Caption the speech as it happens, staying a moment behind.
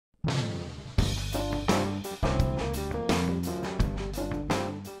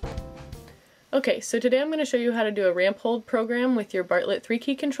Okay, so today I'm going to show you how to do a ramp hold program with your Bartlett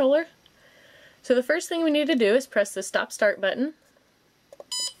 3Key controller. So the first thing we need to do is press the stop start button.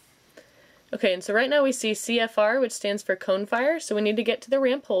 Okay, and so right now we see CFR, which stands for cone fire, so we need to get to the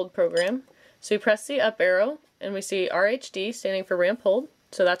ramp hold program. So we press the up arrow and we see RHD standing for ramp hold,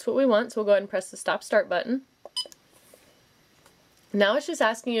 so that's what we want, so we'll go ahead and press the stop start button. Now it's just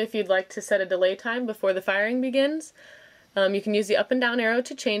asking you if you'd like to set a delay time before the firing begins. You can use the up and down arrow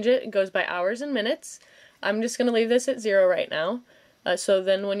to change it. It goes by hours and minutes. I'm just going to leave this at 0 right now. So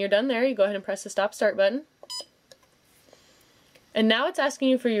then when you're done there, you go ahead and press the stop start button. And now it's asking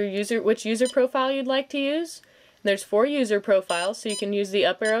you for your which user profile you'd like to use. And there's 4 user profiles, so you can use the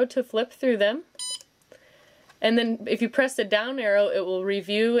up arrow to flip through them. And then if you press the down arrow, it will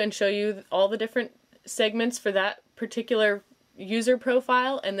review and show you all the different segments for that particular user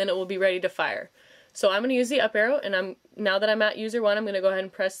profile, and then it will be ready to fire. So I'm going to use the up arrow, and now that I'm at user 1, I'm going to go ahead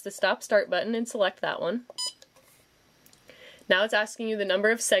and press the stop start button and select that one. Now it's asking you the number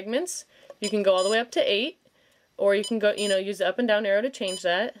of segments. You can go all the way up to 8, or you can go, use the up and down arrow to change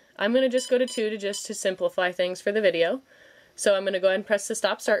that. I'm going to just go to 2 to simplify things for the video. So I'm going to go ahead and press the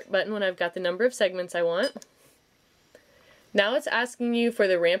stop start button when I've got the number of segments I want. Now it's asking you for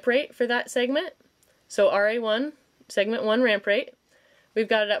the ramp rate for that segment. So RA1, segment 1 ramp rate. We've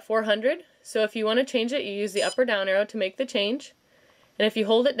got it at 400. So if you want to change it, you use the up or down arrow to make the change. And if you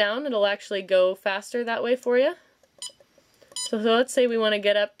hold it down, it'll actually go faster that way for you. So let's say we want to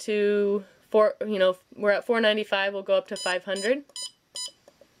get up to we're at 495, we'll go up to 500.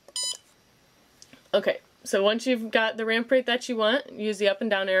 Okay, so once you've got the ramp rate that you want, use the up and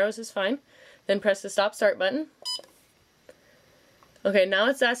down arrows is fine. Then press the stop start button. Okay, now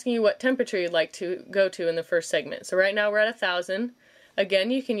it's asking you what temperature you'd like to go to in the first segment. So right now we're at 1000.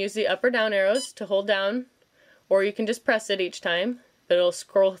 Again, you can use the up or down arrows to hold down, or you can just press it each time, but it'll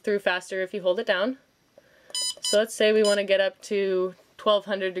scroll through faster if you hold it down. So let's say we want to get up to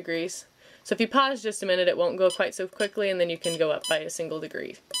 1200 degrees. So if you pause just a minute, it won't go quite so quickly, and then you can go up by a single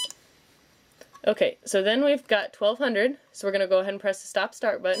degree. Okay, so then we've got 1200, so we're going to go ahead and press the stop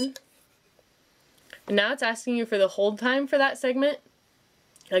start button. And now it's asking you for the hold time for that segment.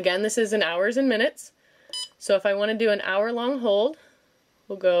 Again, this is in hours and minutes. So if I want to do an hour-long hold,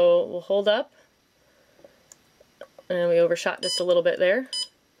 we'll hold up, and we overshot just a little bit there.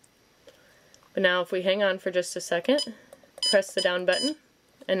 But now if we hang on for just a second, press the down button,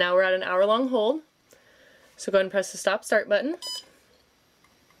 and now we're at an hour-long hold. So go ahead and press the stop start button.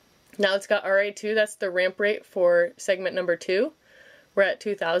 Now it's got RA2, that's the ramp rate for segment number 2. We're at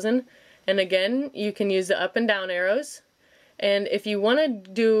 2000, and again you can use the up and down arrows. And if you want to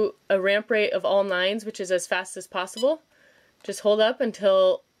do a ramp rate of all 9s, which is as fast as possible, just hold up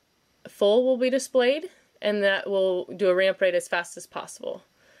until full will be displayed, and that will do a ramp rate as fast as possible.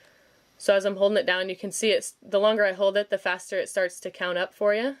 So as I'm holding it down, you can see the longer I hold it, the faster it starts to count up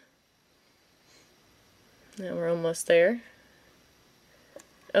for you. Now we're almost there.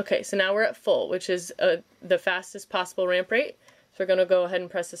 Okay, so now we're at full, which is the fastest possible ramp rate. So we're going to go ahead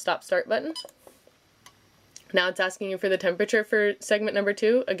and press the stop start button. Now it's asking you for the temperature for segment number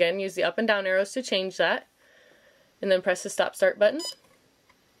 2. Again, use the up and down arrows to change that. And then press the stop start button.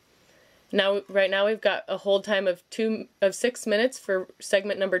 Now, right now we've got a hold time of 6 minutes for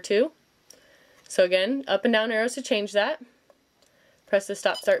segment number 2. So again, up and down arrows to change that. Press the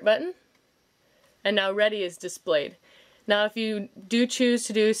stop start button. And now ready is displayed. Now if you do choose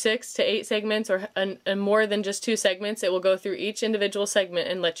to do 6 to 8 segments or more than just 2 segments, it will go through each individual segment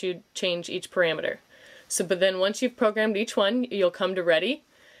and let you change each parameter. But then once you've programmed each one, you'll come to ready.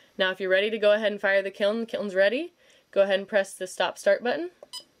 Now if you're ready to go ahead and fire the kiln's ready. Go ahead and press the stop start button,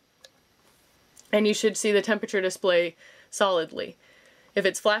 and you should see the temperature display solidly. If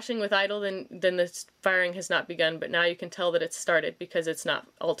it's flashing with idle, then the firing has not begun, but now you can tell that it's started because it's not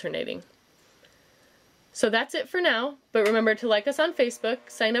alternating. So that's it for now, but remember to like us on Facebook,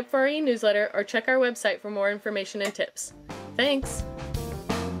 sign up for our e-newsletter, or check our website for more information and tips. Thanks!